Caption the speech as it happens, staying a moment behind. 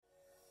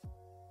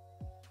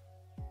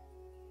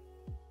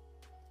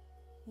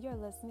You're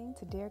listening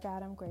to Dear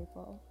God, I'm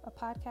Grateful, a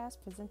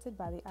podcast presented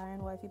by the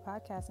Iron Wifey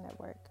Podcast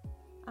Network.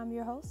 I'm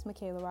your host,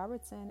 Michaela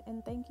Robertson,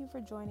 and thank you for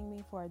joining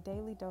me for a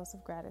daily dose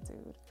of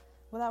gratitude.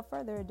 Without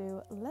further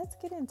ado, let's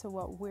get into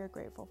what we're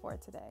grateful for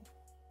today.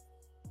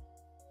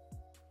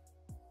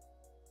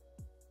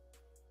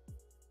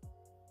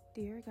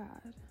 Dear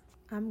God,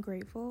 I'm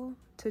grateful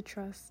to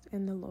trust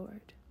in the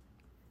Lord.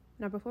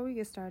 Now, before we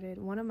get started,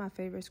 one of my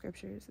favorite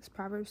scriptures is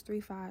Proverbs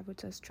 3:5,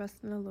 which says,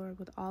 "Trust in the Lord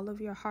with all of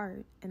your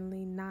heart and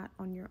lean not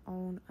on your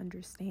own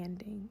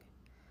understanding."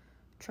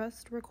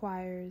 Trust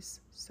requires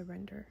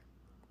surrender.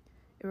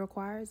 It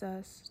requires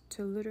us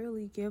to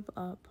literally give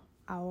up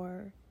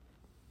our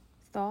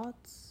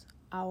thoughts,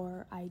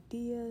 our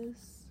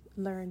ideas,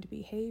 learned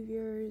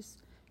behaviors,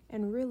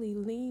 and really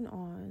lean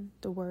on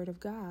the Word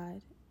of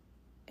God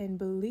and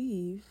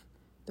believe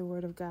the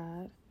Word of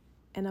God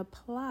and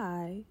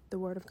apply the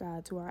Word of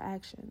God to our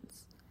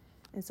actions.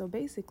 And so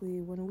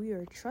basically, when we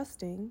are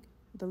trusting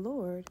the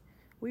Lord,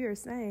 we are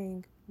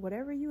saying,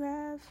 whatever you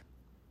have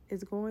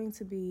is going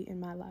to be in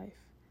my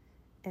life,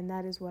 and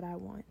that is what I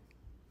want.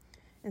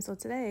 And so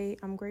today,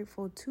 I'm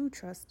grateful to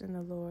trust in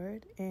the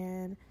Lord,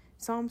 and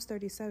Psalms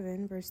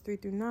 37, verse 3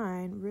 through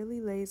 9,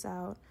 really lays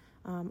out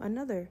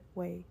another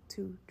way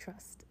to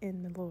trust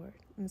in the Lord.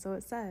 And so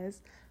it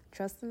says,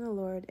 "Trust in the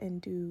Lord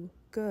and do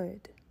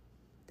good.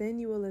 Then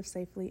you will live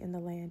safely in the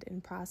land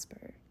and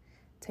prosper.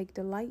 Take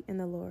delight in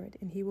the Lord,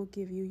 and he will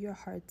give you your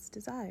heart's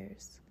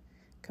desires.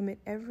 Commit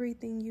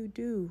everything you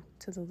do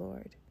to the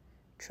Lord.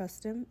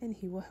 Trust him, and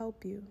he will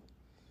help you.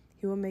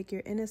 He will make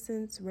your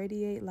innocence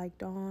radiate like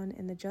dawn,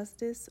 and the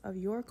justice of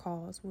your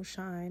cause will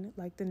shine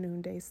like the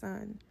noonday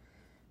sun.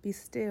 Be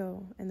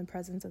still in the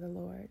presence of the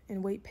Lord,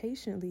 and wait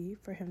patiently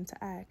for him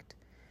to act.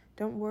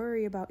 Don't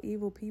worry about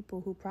evil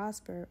people who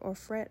prosper or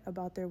fret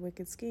about their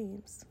wicked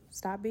schemes.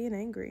 Stop being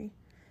angry.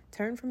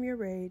 Turn from your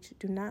rage.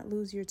 Do not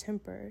lose your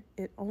temper.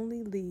 It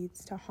only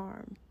leads to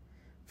harm.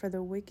 For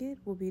the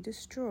wicked will be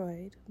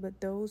destroyed,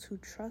 but those who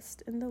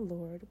trust in the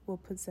Lord will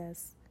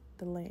possess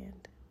the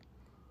land."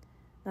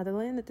 Now, the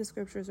land that the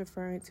scripture is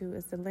referring to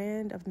is the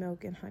land of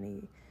milk and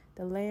honey,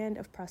 the land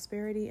of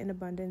prosperity and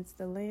abundance,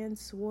 the land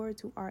swore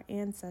to our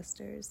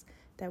ancestors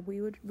that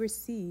we would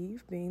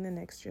receive, being the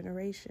next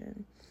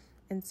generation.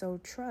 And so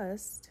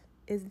trust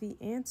is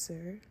the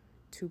answer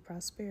to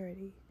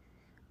prosperity.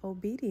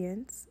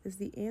 Obedience is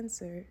the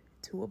answer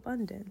to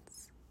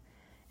abundance.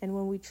 And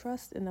when we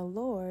trust in the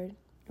Lord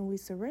and we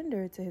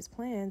surrender to his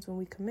plans, when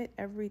we commit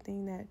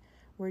everything that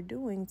we're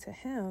doing to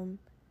him,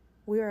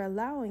 we are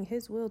allowing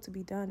his will to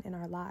be done in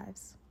our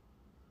lives.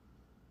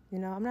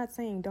 I'm not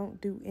saying don't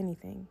do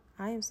anything.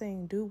 I am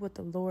saying do what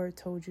the Lord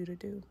told you to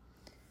do.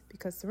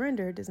 Because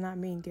surrender does not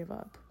mean give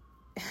up.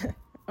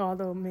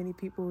 Although many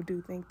people do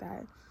think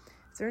that.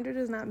 Surrender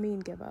does not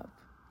mean give up.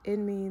 It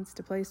means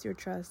to place your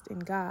trust in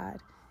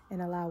God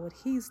and allow what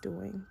he's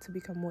doing to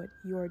become what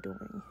you're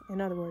doing.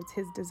 In other words,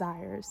 his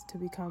desires to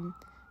become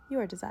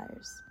your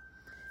desires.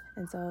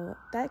 And so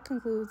that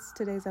concludes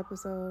today's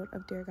episode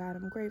of Dear God,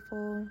 I'm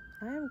Grateful.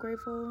 I am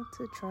grateful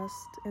to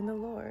trust in the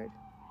Lord.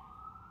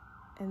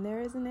 And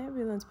there is an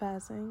ambulance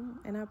passing,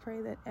 and I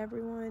pray that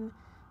everyone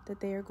that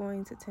they are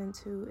going to tend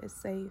to is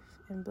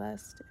safe and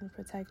blessed and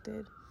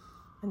protected,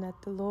 and that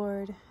the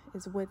Lord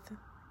is with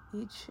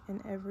each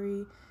and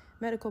every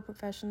medical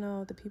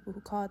professional, the people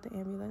who called the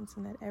ambulance,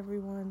 and that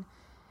everyone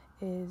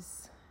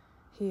is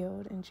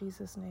healed in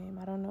Jesus' name.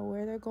 I don't know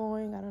where they're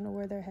going. I don't know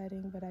where they're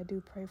heading, but I do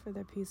pray for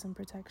their peace and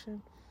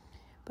protection.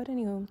 But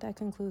anywho, that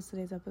concludes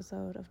today's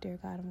episode of Dear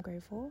God, I'm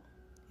Grateful.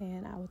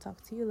 And I will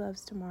talk to you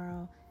loves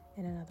tomorrow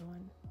in another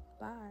one.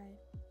 Bye.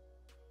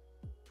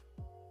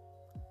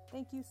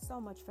 Thank you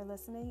so much for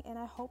listening, and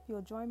I hope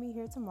you'll join me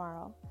here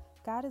tomorrow.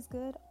 God is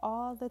good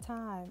all the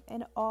time,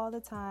 and all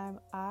the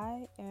time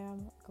I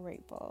am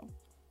grateful.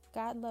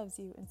 God loves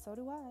you, and so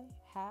do I.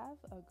 Have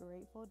a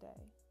grateful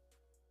day.